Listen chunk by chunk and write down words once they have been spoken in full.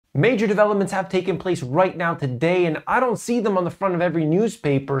Major developments have taken place right now today, and I don't see them on the front of every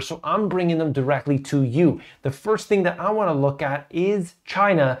newspaper, so I'm bringing them directly to you. The first thing that I want to look at is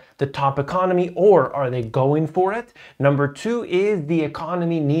China, the top economy, or are they going for it? Number two is the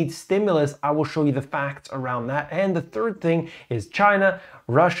economy needs stimulus. I will show you the facts around that. And the third thing is China,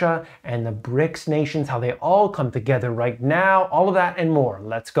 Russia, and the BRICS nations, how they all come together right now. All of that and more.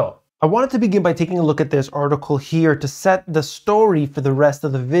 Let's go. I wanted to begin by taking a look at this article here to set the story for the rest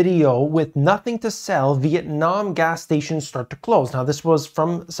of the video. With nothing to sell, Vietnam gas stations start to close. Now, this was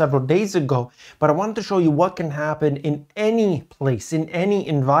from several days ago, but I wanted to show you what can happen in any place, in any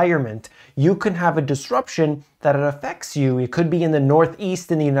environment. You can have a disruption that it affects you. It could be in the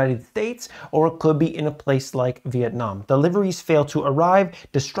Northeast in the United States, or it could be in a place like Vietnam. Deliveries fail to arrive,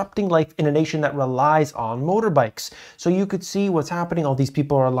 disrupting life in a nation that relies on motorbikes. So you could see what's happening. All these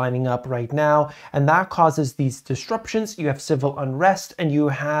people are lining up right now, and that causes these disruptions. You have civil unrest, and you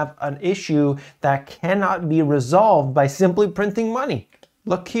have an issue that cannot be resolved by simply printing money.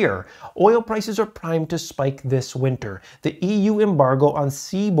 Look here, oil prices are primed to spike this winter. The EU embargo on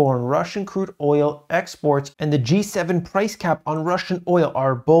seaborne Russian crude oil exports and the G7 price cap on Russian oil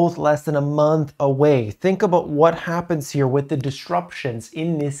are both less than a month away. Think about what happens here with the disruptions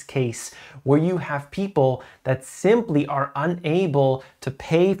in this case, where you have people that simply are unable to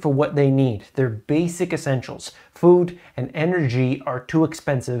pay for what they need. Their basic essentials, food and energy, are too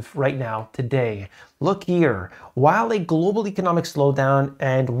expensive right now today. Look here, while a global economic slowdown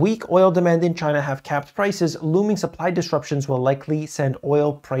and weak oil demand in China have capped prices, looming supply disruptions will likely send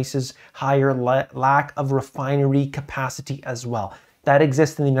oil prices higher. Lack of refinery capacity as well. That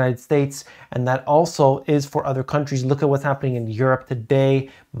exists in the United States, and that also is for other countries. Look at what's happening in Europe today.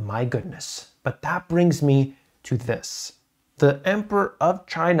 My goodness. But that brings me to this. The Emperor of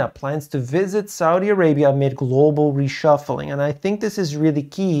China plans to visit Saudi Arabia amid global reshuffling. And I think this is really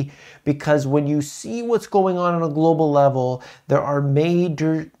key because when you see what's going on a global level, there are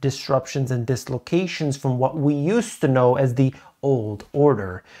major disruptions and dislocations from what we used to know as the old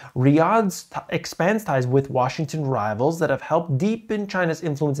order. Riyadh expands ties with Washington rivals that have helped deepen China's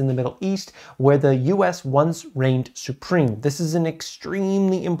influence in the Middle East, where the US once reigned supreme. This is an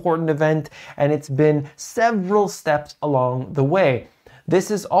extremely important event, and it's been several steps along the way.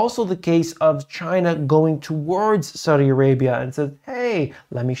 This is also the case of China going towards Saudi Arabia and says, hey,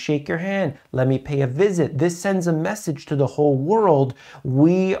 let me shake your hand, let me pay a visit. This sends a message to the whole world.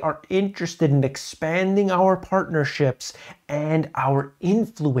 We are interested in expanding our partnerships and our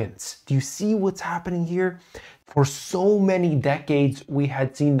influence. Do you see what's happening here? For so many decades, we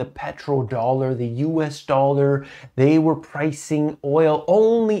had seen the petrodollar, the US dollar. They were pricing oil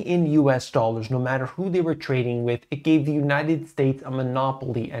only in US dollars, no matter who they were trading with. It gave the United States a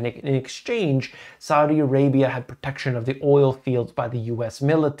monopoly, and in exchange, Saudi Arabia had protection of the oil fields by the US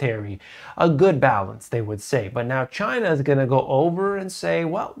military. A good balance, they would say. But now China is going to go over and say,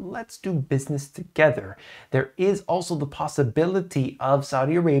 well, let's do business together. There is also the possibility of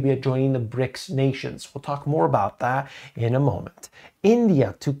Saudi Arabia joining the BRICS nations. We'll talk more about that in a moment.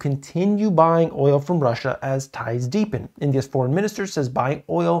 India to continue buying oil from Russia as ties deepen. India's foreign minister says buying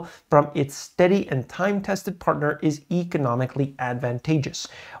oil from its steady and time-tested partner is economically advantageous.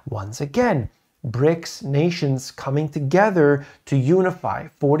 Once again, BRICS nations coming together to unify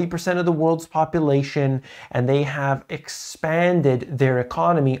 40% of the world's population, and they have expanded their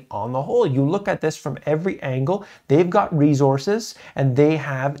economy on the whole. You look at this from every angle. They've got resources and they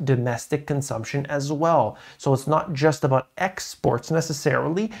have domestic consumption as well. So it's not just about exports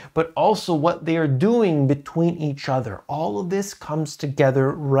necessarily, but also what they are doing between each other. All of this comes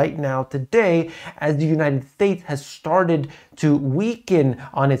together right now today as the United States has started to weaken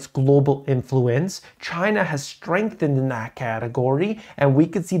on its global influence. China has strengthened in that category, and we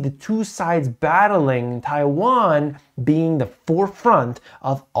could see the two sides battling, Taiwan being the forefront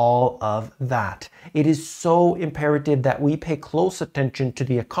of all of that. It is so imperative that we pay close attention to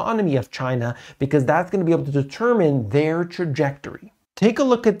the economy of China because that's going to be able to determine their trajectory. Take a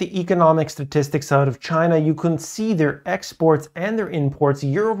look at the economic statistics out of China. You can see their exports and their imports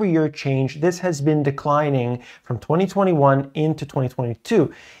year-over-year change. This has been declining from 2021 into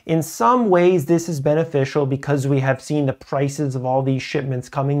 2022. In some ways, this is beneficial because we have seen the prices of all these shipments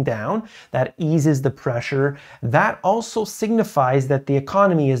coming down. That eases the pressure. That also signifies that the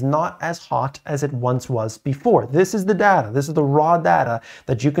economy is not as hot as it once was before. This is the data. This is the raw data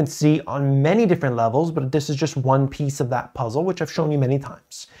that you can see on many different levels, but this is just one piece of that puzzle, which I've shown you many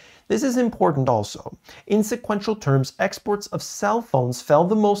times. This is important also. In sequential terms, exports of cell phones fell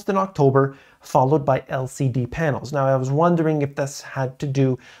the most in October, followed by LCD panels. Now, I was wondering if this had to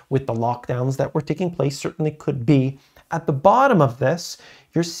do with the lockdowns that were taking place. Certainly could be. At the bottom of this,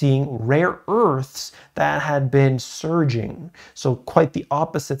 you're seeing rare earths that had been surging. So quite the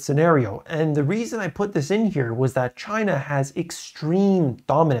opposite scenario. And the reason I put this in here was that China has extreme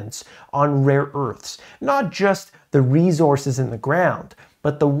dominance on rare earths, not just the resources in the ground,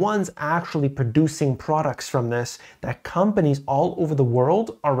 but the ones actually producing products from this that companies all over the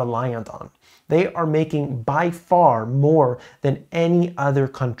world are reliant on. They are making by far more than any other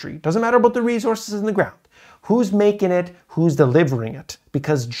country. Doesn't matter about the resources in the ground. Who's making it, who's delivering it?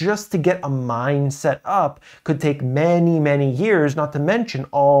 Because just to get a mine set up could take many, many years, not to mention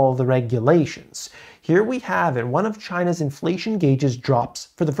all the regulations. Here we have it. One of China's inflation gauges drops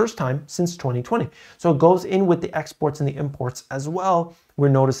for the first time since 2020. So it goes in with the exports and the imports as well. We're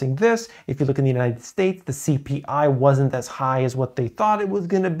noticing this. If you look in the United States, the CPI wasn't as high as what they thought it was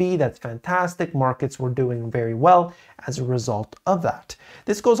going to be. That's fantastic. Markets were doing very well as a result of that.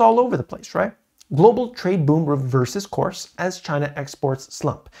 This goes all over the place, right? Global trade boom reverses course as China exports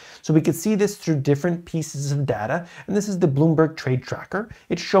slump. So we could see this through different pieces of data, and this is the Bloomberg Trade Tracker.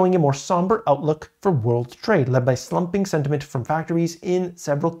 It's showing a more somber outlook for world trade, led by slumping sentiment from factories in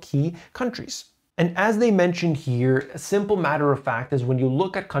several key countries. And as they mentioned here, a simple matter of fact is when you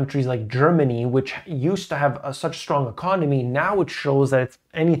look at countries like Germany, which used to have such strong economy, now it shows that it's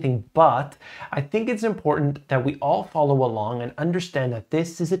anything but. I think it's important that we all follow along and understand that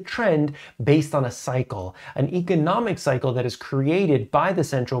this is a trend based on a cycle, an economic cycle that is created by the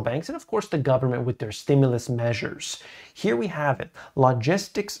central banks and of course the government with their stimulus measures. Here we have it.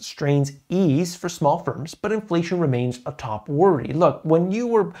 Logistics strains ease for small firms, but inflation remains a top worry. Look, when you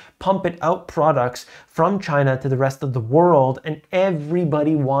were pumping out products from China to the rest of the world and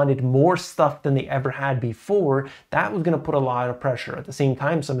everybody wanted more stuff than they ever had before, that was going to put a lot of pressure. At the same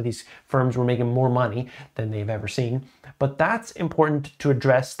time, some of these firms were making more money than they've ever seen. But that's important to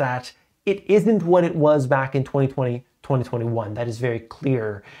address, that it isn't what it was back in 2020, 2021. That is very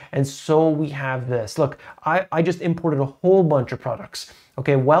clear. And so we have this. Look, I just imported a whole bunch of products,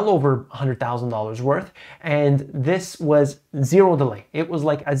 okay, well over $100,000 worth, and this was zero delay. It was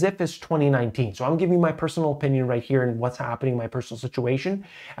like as if it's 2019. So I'm giving you my personal opinion right here and what's happening in my personal situation.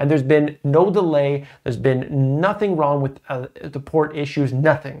 And there's been no delay. There's been nothing wrong with the port issues,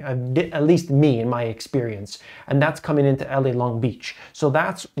 nothing, at least me in my experience. And that's coming into LA Long Beach. So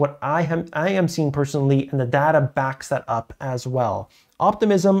that's what I am seeing personally, and the data backs that up as well.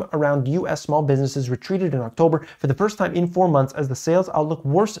 Optimism around U.S. small businesses retreated in October for the first time in 4 months as the sales outlook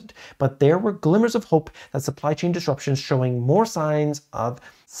worsened, but there were glimmers of hope that supply chain disruptions showing more signs of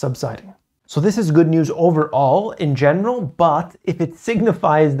subsiding. So this is good news overall in general, but if it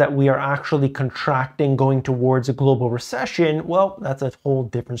signifies that we are actually contracting, going towards a global recession, well, that's a whole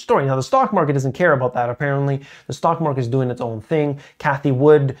different story. Now, the stock market doesn't care about that, apparently. The stock market is doing its own thing. Cathie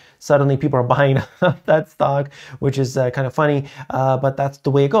Wood, suddenly people are buying that stock, which is kind of funny, but that's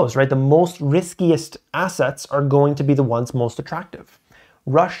the way it goes, right? The most riskiest assets are going to be the ones most attractive.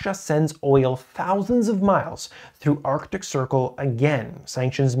 Russia sends oil thousands of miles through Arctic Circle again.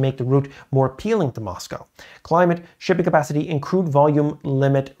 Sanctions make the route more appealing to Moscow. Climate, shipping capacity, and crude volume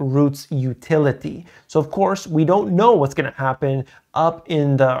limit routes utility. So of course, we don't know what's going to happen up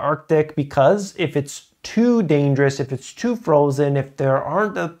in the Arctic, because if it's too dangerous, if it's too frozen, if there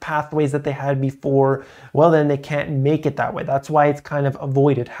aren't the pathways that they had before, well, then they can't make it that way. That's why it's kind of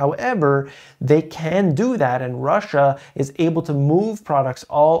avoided. However, they can do that, and Russia is able to move products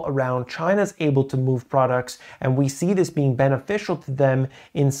all around. China's able to move products, and we see this being beneficial to them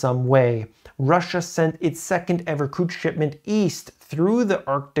in some way. Russia sent its second ever crude shipment east through the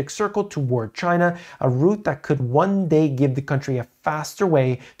Arctic Circle toward China, a route that could one day give the country a faster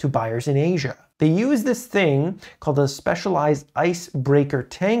way to buyers in Asia. They use this thing called a specialized icebreaker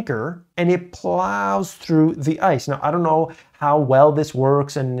tanker, and it plows through the ice. Now, I don't know how well this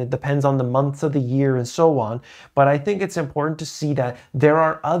works, and it depends on the months of the year and so on, but I think it's important to see that there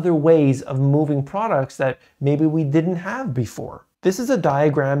are other ways of moving products that maybe we didn't have before. This is a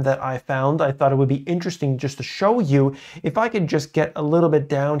diagram that I found. I thought it would be interesting just to show you. If I could just get a little bit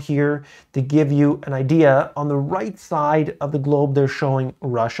down here to give you an idea. On the right side of the globe, they're showing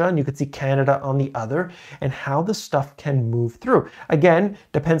Russia, and you can see Canada on the other, and how the stuff can move through. Again,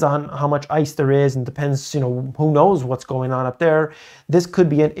 depends on how much ice there is, and depends, who knows what's going on up there. This could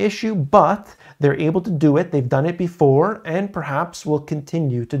be an issue, but they're able to do it. They've done it before, and perhaps will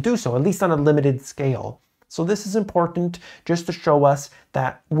continue to do so, at least on a limited scale. So this is important just to show us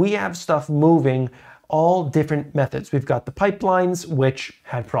that we have stuff moving all different methods. We've got the pipelines, which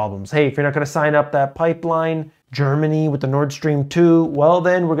had problems. Hey, if you're not going to sign up that pipeline, Germany with the Nord Stream 2, well,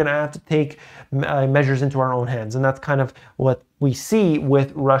 then we're going to have to take measures into our own hands. And that's kind of what we see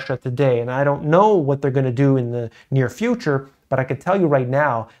with Russia today. And I don't know what they're going to do in the near future, but I can tell you right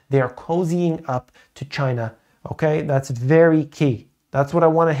now, they are cozying up to China. Okay, that's very key. That's what I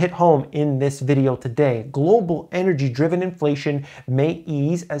want to hit home in this video today. Global energy-driven inflation may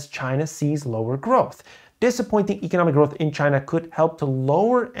ease as China sees lower growth. Disappointing economic growth in China could help to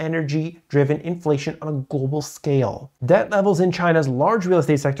lower energy-driven inflation on a global scale. Debt levels in China's large real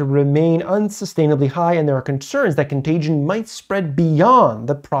estate sector remain unsustainably high, and there are concerns that contagion might spread beyond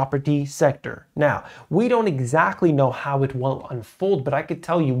the property sector. Now, we don't exactly know how it will unfold, but I could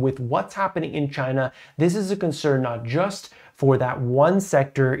tell you with what's happening in China, this is a concern not just for that one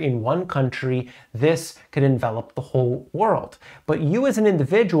sector in one country. This could envelop the whole world. But you as an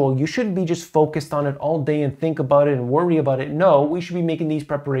individual, you shouldn't be just focused on it all day and think about it and worry about it. No, we should be making these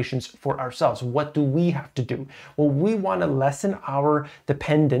preparations for ourselves. What do we have to do? Well, we want to lessen our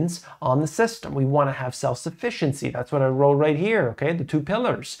dependence on the system. We want to have self-sufficiency. That's what I wrote right here, okay? The 2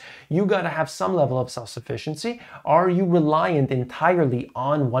 pillars. You got to have some level of self-sufficiency. Are you reliant entirely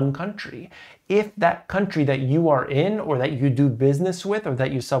on one country? If that country that you are in or that you do business with or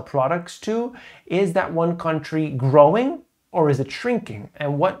that you sell products to, is that one country growing or is it shrinking?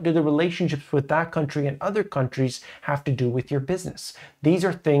 And what do the relationships with that country and other countries have to do with your business? These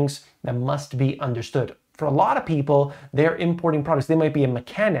are things that must be understood. For a lot of people, they're importing products. They might be a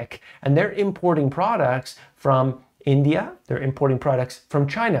mechanic and they're importing products from India, they're importing products from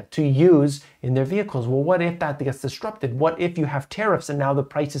China to use in their vehicles. Well, what if that gets disrupted? What if you have tariffs and now the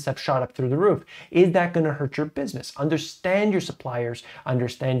prices have shot up through the roof? Is that going to hurt your business? Understand your suppliers,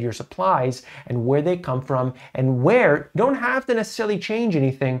 understand your supplies and where they come from and where. You don't have to necessarily change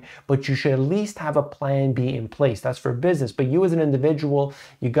anything, but you should at least have a plan B in place. That's for business. But you as an individual,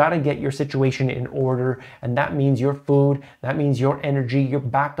 you got to get your situation in order. And that means your food, that means your energy, your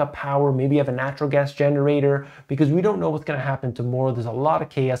backup power. Maybe you have a natural gas generator, because we don't know what's going to happen tomorrow. There's a lot of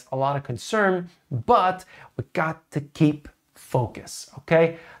chaos, a lot of concern, but we got to keep focus,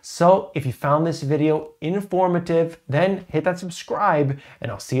 okay? So if you found this video informative, then hit that subscribe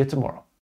and I'll see you tomorrow.